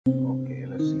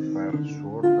see fire and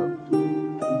sword.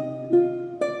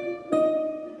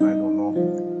 I don't know.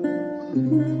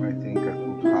 I think I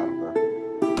put harder.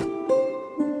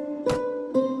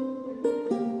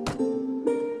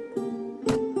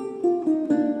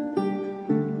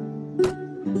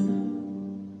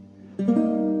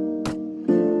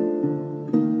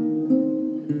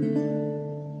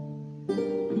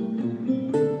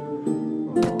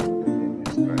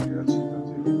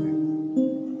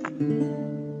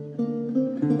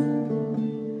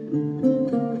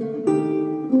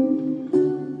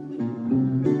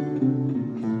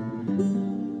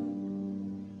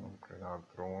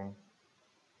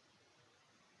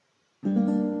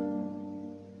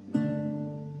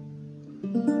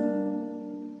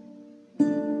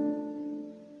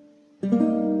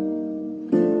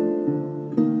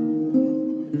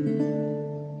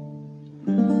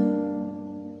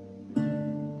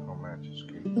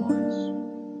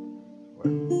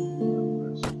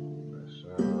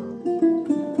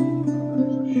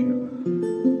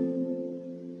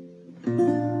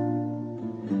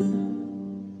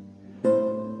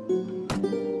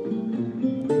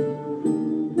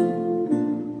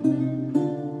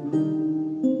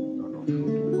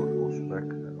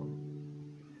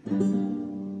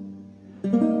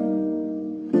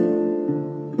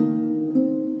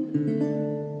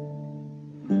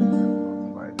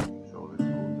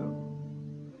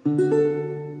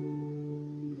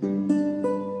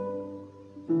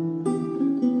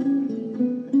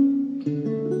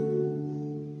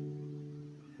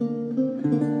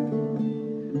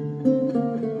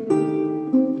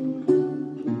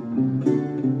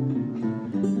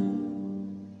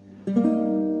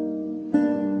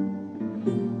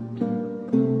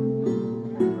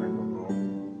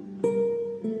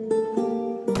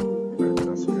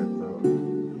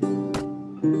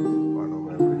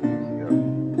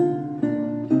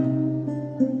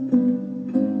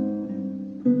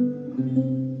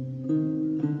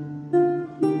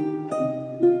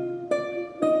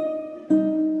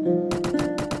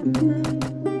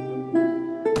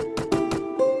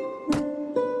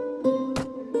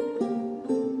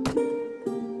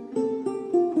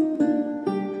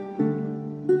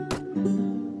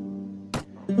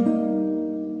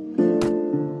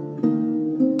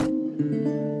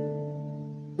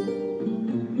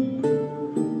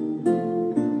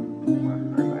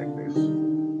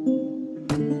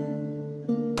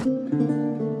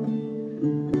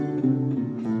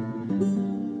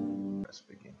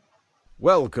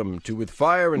 Welcome to With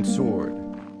Fire and Sword.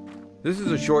 This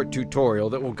is a short tutorial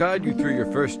that will guide you through your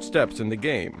first steps in the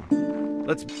game.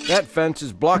 That fence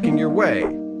is blocking your way.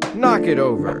 Knock it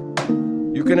over.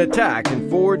 You can attack in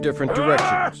 4 different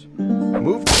directions.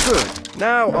 Move to good.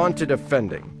 Now on to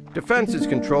defending. Defense is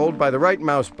controlled by the right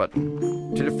mouse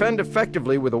button. To defend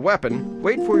effectively with a weapon,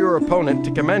 wait for your opponent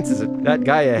to commence it. That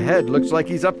guy ahead looks like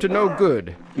he's up to no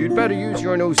good. You'd better use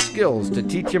your new skills to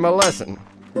teach him a lesson.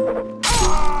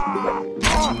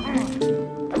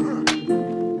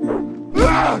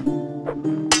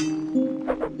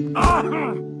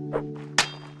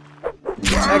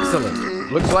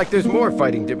 Excellent. Looks like there's more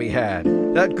fighting to be had.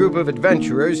 That group of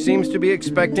adventurers seems to be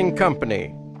expecting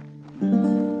company.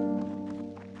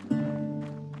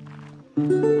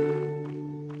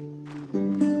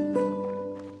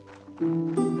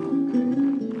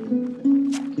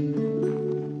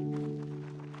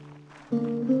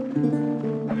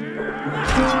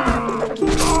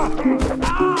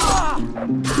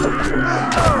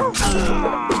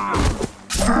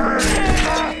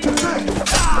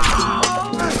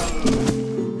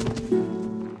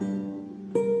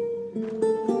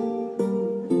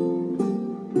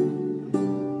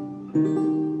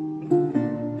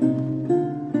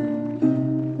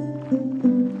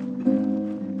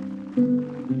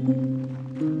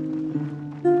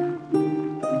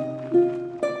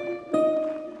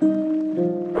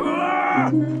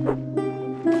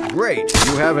 Great,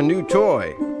 you have a new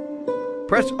toy.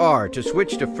 Press R to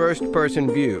switch to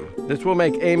first-person view. This will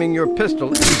make aiming your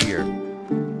pistol easier.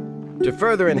 To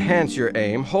further enhance your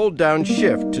aim, hold down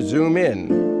Shift to zoom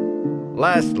in.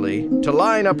 Lastly, to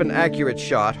line up an accurate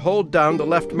shot, hold down the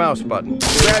left mouse button.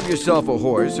 Grab yourself a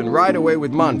horse and ride away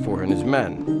with Monfor and his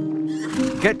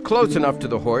men. Get close enough to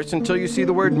the horse until you see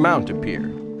the word mount appear.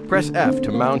 Press F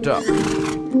to mount up.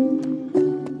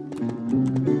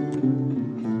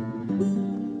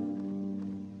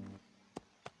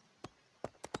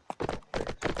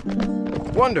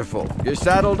 Wonderful, you're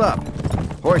saddled up.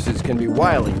 Horses can be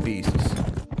wily beasts.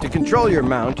 To control your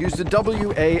mount, use the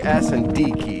W, A, S, and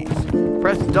D keys.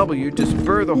 Press W to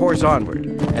spur the horse onward,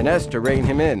 and S to rein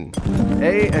him in.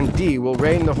 A and D will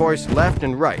rein the horse left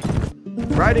and right.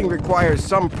 Riding requires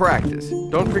some practice.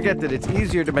 Don't forget that it's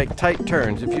easier to make tight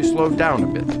turns if you slow down a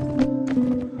bit.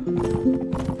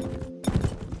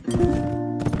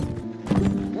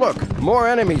 Look, more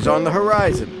enemies on the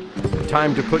horizon.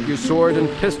 Time to put your sword and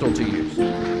pistol to use.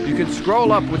 You can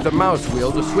scroll up with the mouse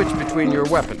wheel to switch between your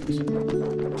weapons.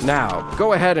 Now,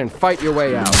 go ahead and fight your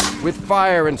way out with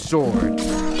fire and sword.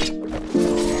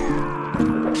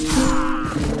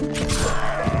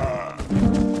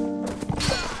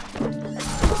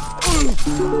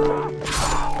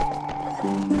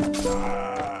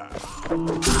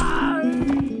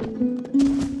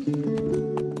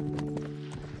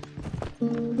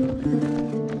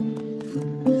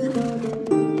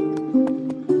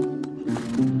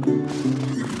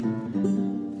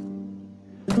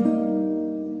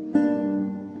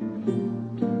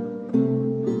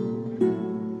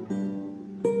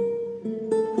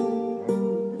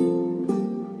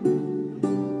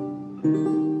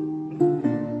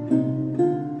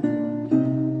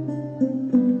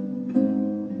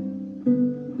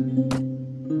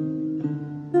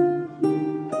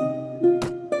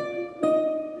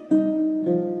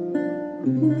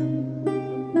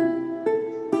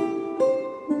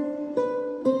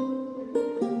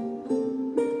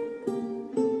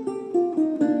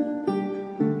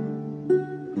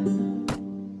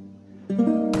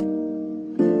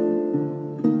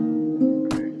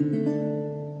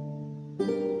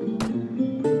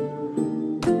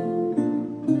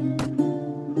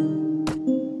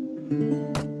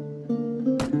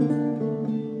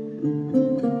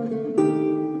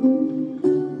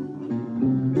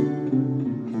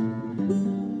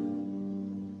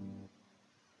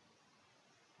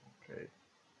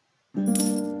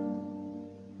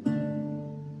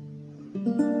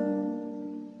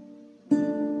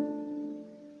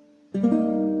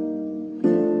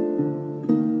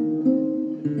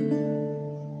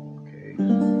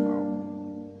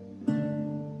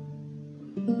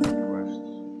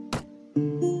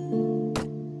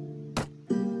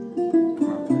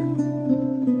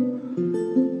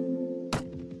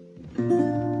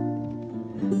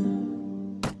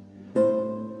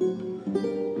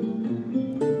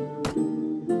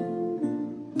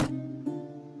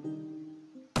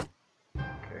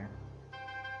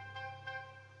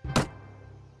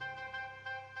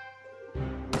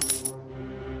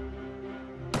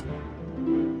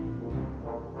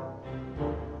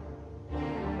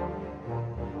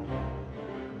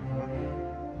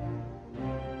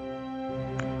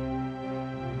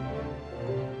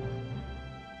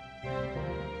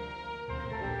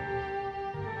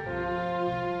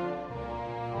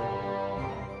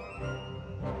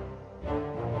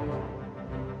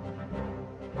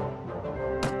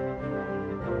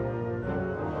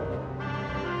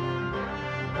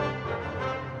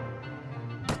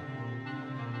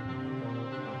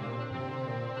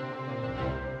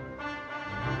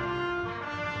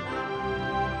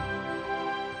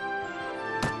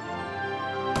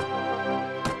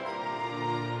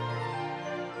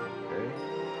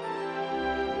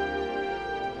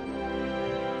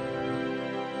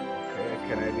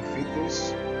 Can I defeat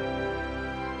this?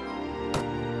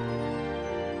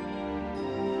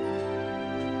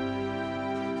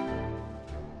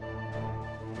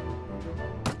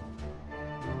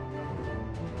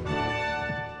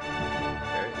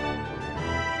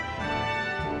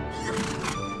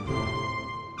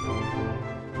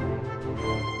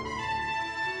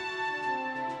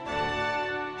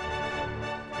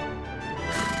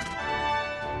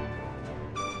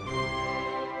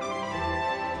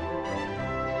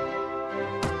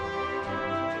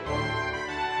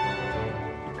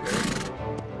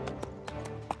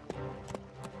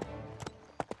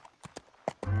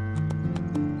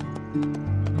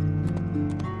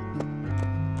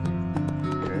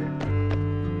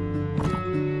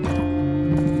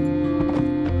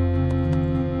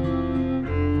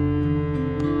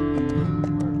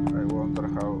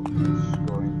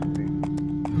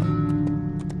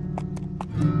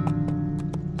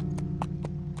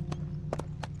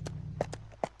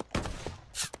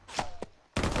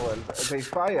 They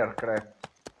fire, crap.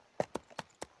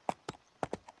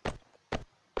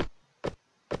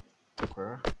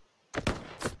 Okay.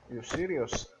 You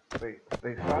serious?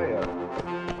 They fire.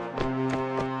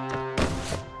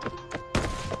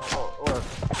 Oh, what?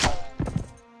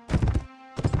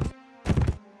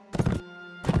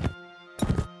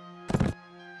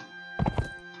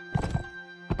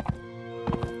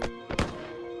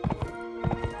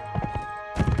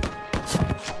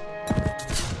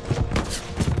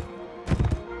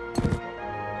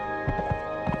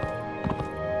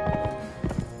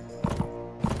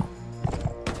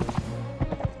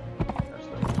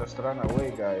 Run away.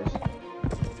 case.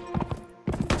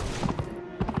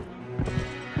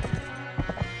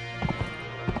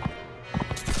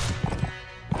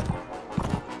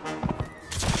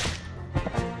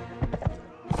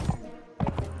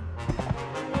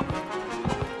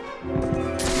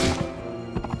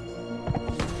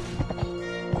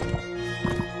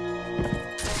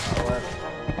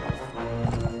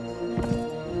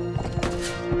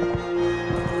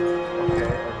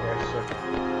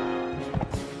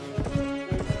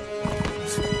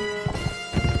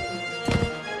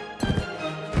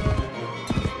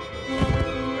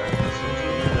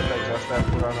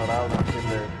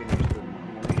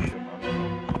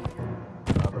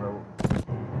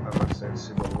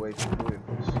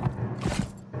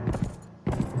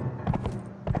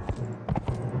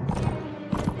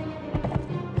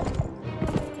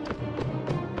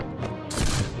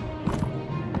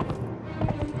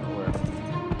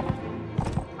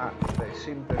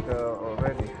 Seem to go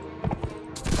already.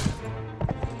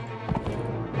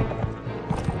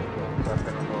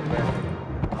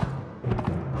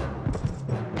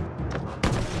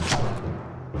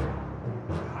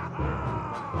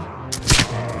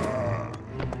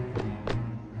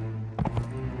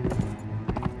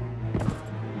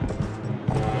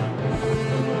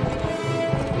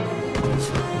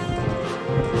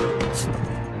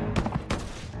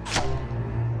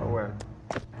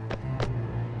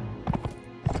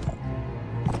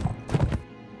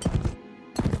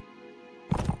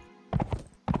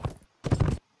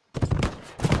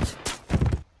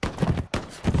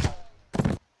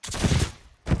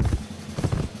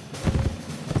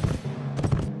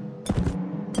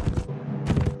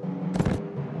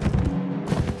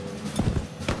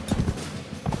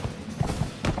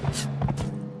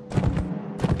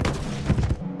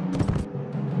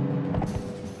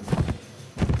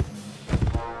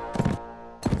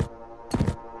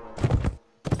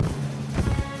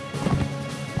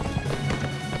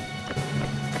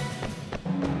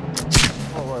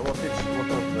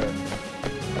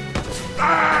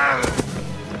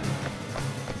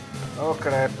 Oh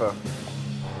crap.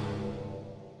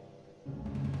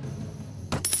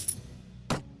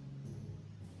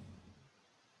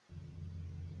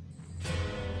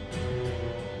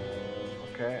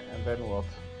 Okay, and then what?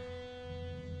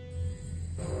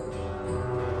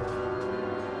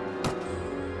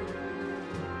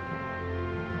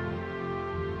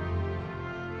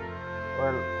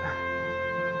 Well...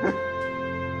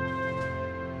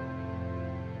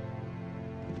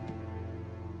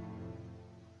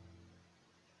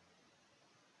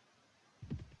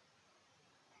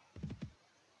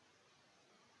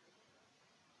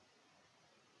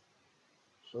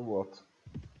 So what?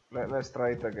 Let's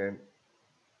try it again.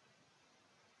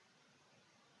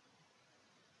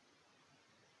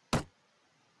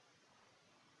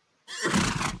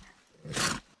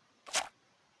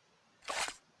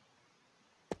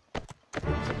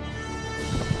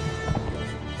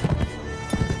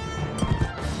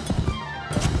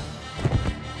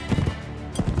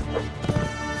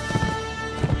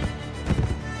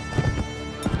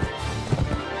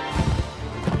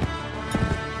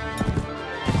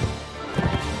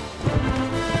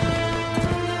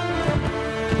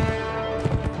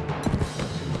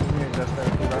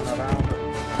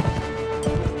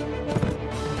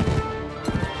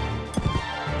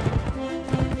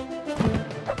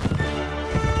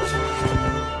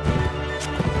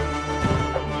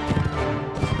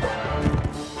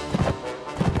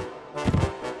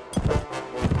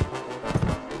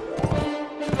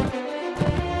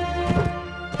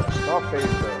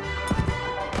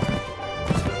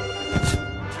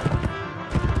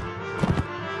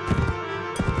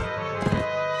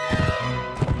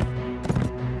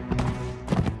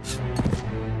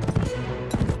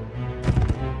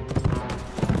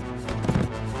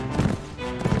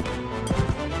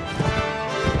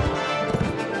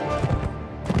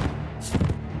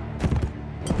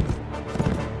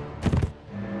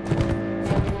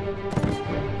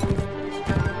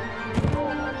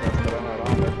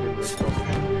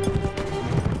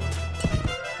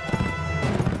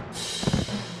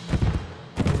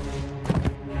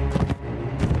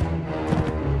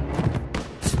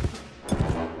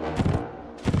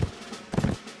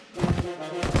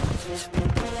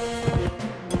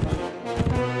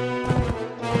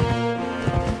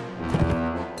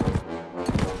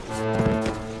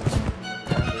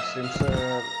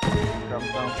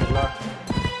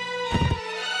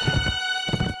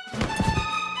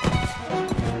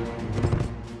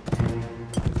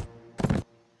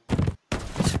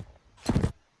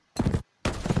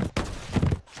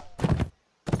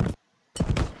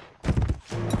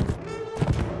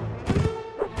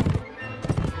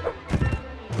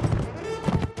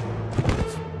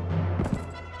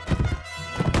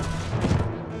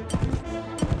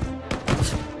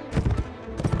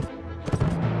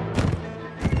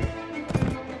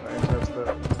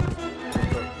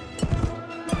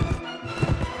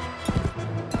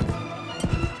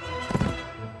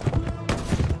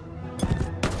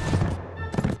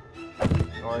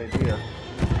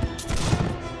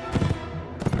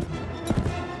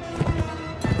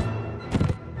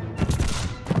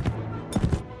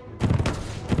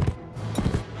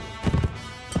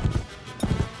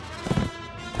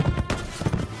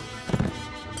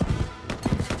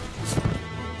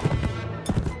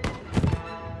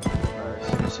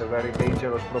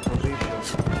 dangerous proposition.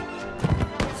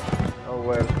 Oh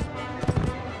well.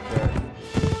 Okay.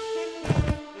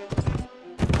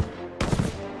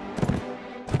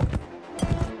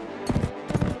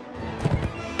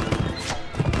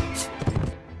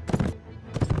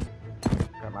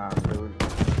 Come on, dude.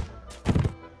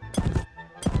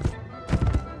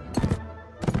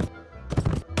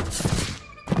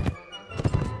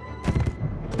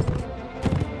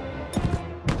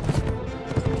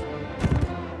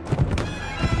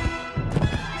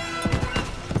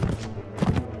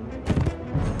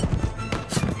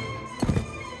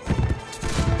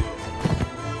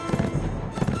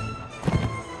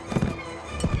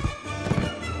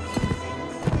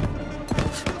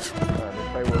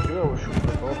 If I was you, I would shoot the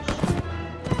box.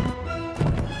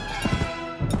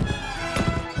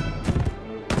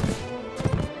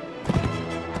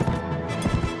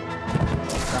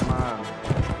 Come on.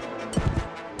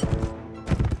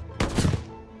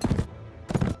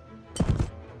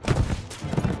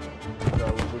 That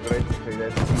would be great if they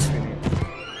had infinite.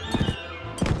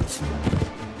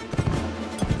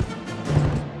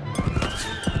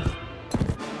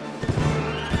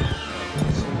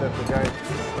 See that the guy...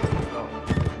 No,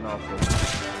 he's not.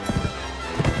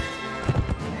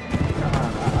 Come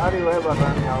on, are you ever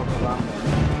running out of ammo?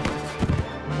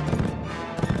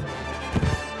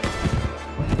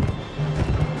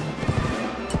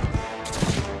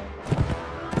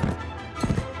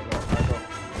 No, I don't.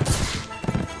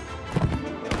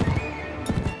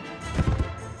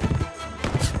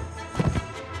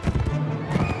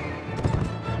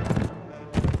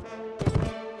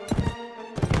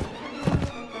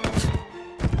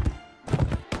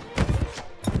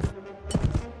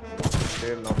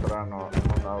 Still not run out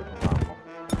of ammo.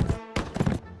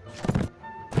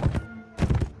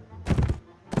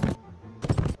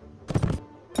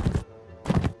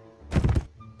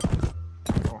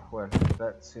 Oh well,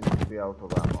 that seems to be out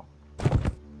of ammo.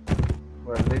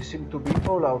 Well, they seem to be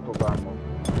all out of ammo.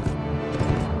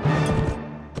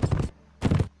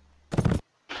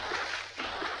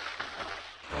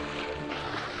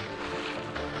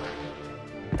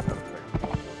 Perfect.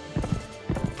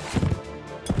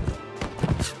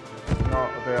 No,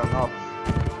 they are not.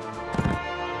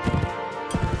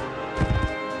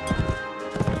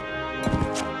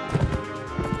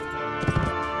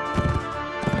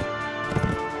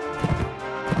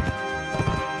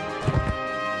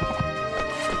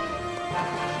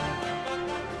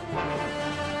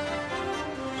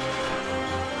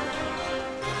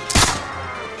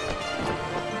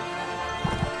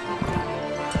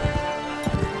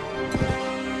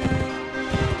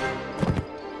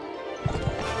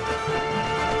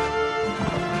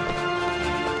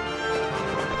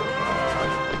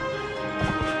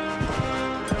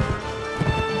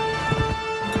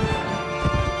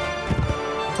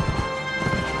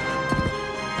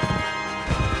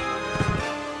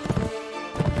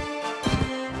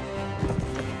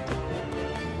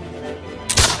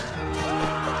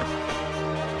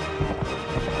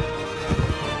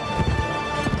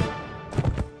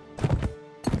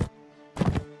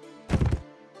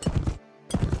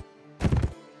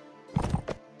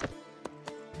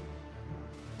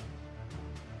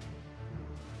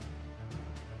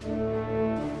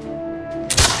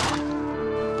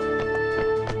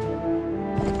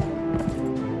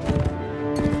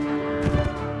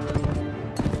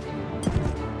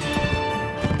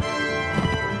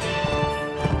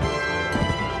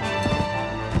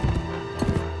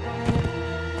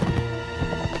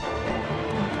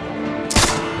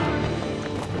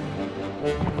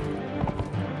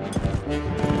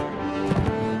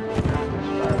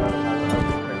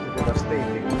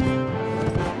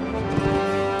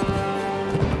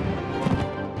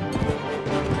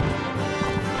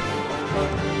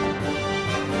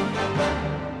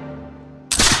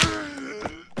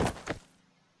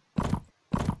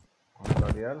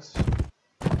 Else.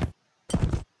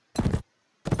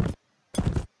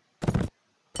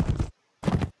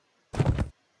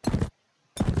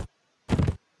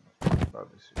 That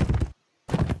is it.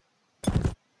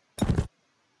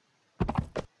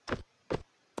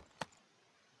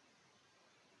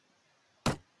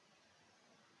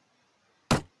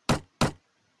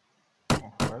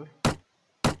 Oh, well.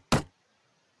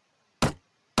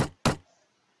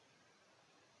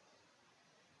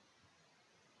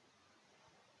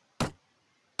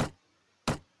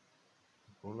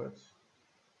 Bullets.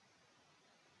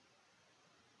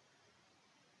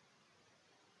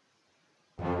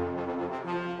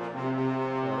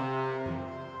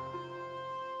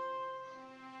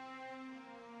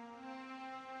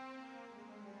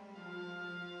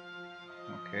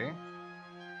 Okay.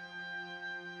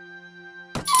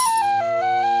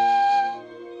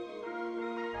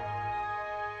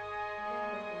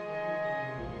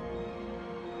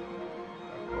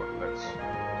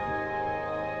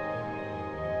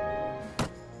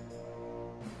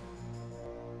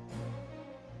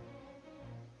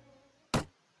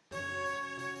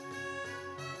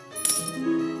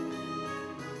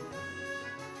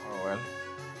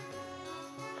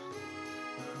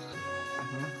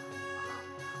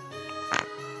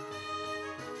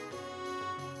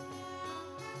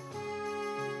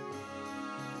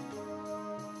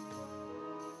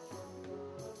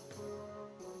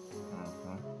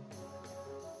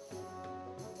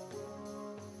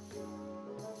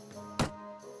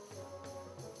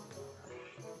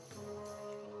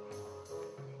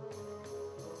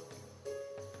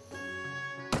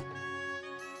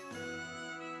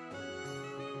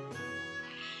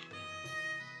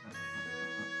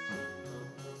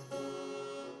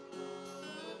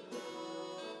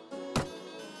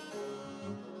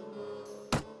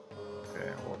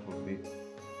 would be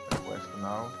a quest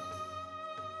now.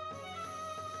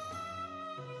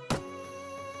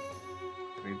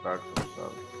 3 bags of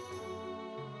salt.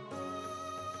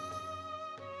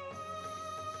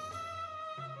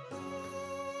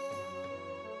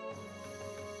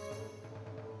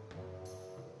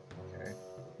 Okay.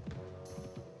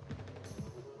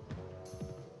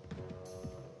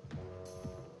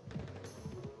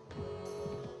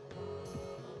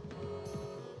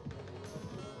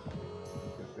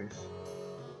 What is this?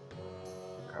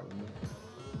 Cabinet.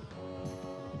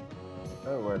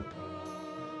 Oh well.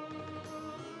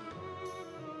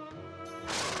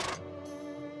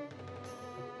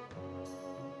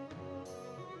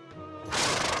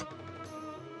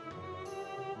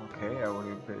 Okay, I will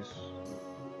replace.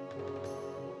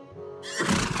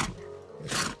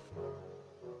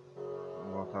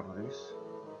 What are these?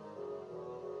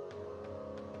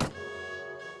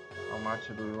 How much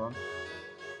do you want?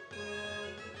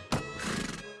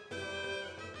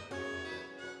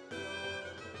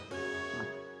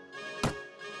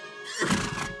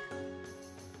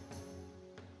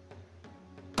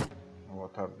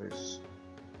 What are these?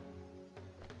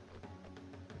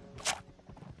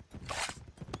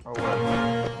 Oh well.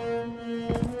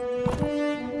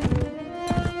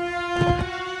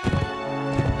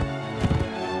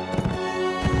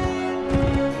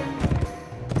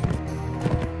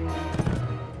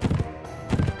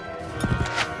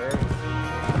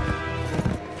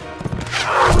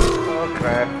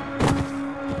 Crap.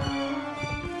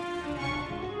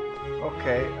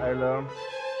 Okay, I learned.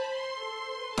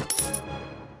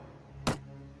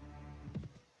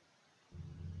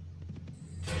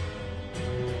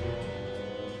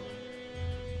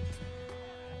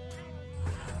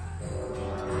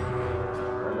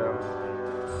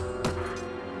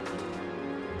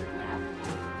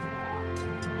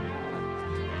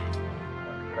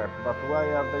 Crap, but why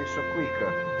are they so quick?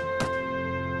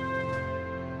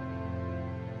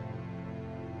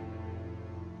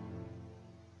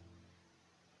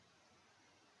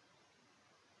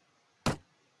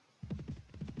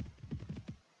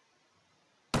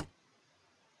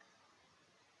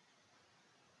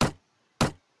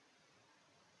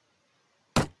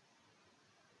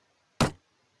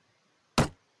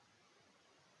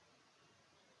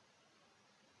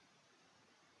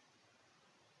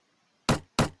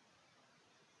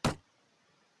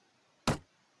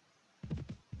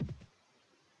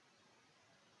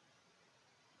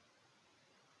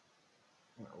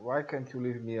 Why can't you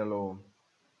leave me alone?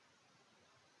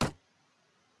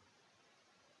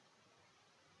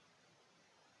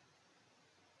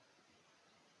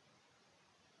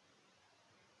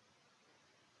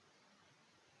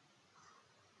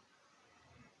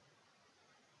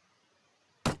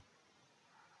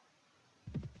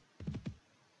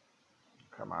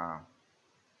 Come on.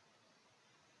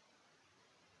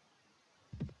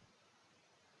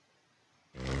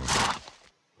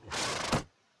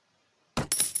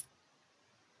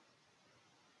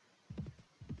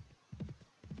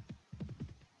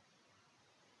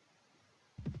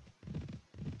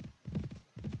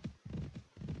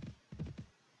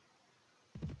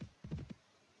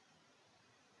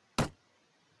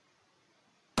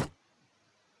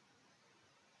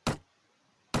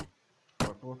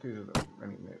 But what is it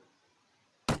anyway?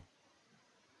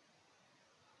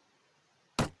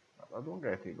 I don't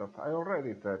get it, but I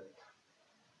already that.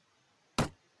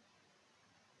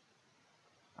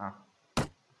 Ah,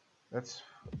 that's.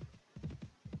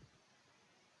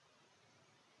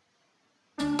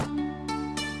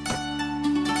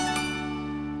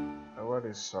 What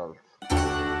is salt?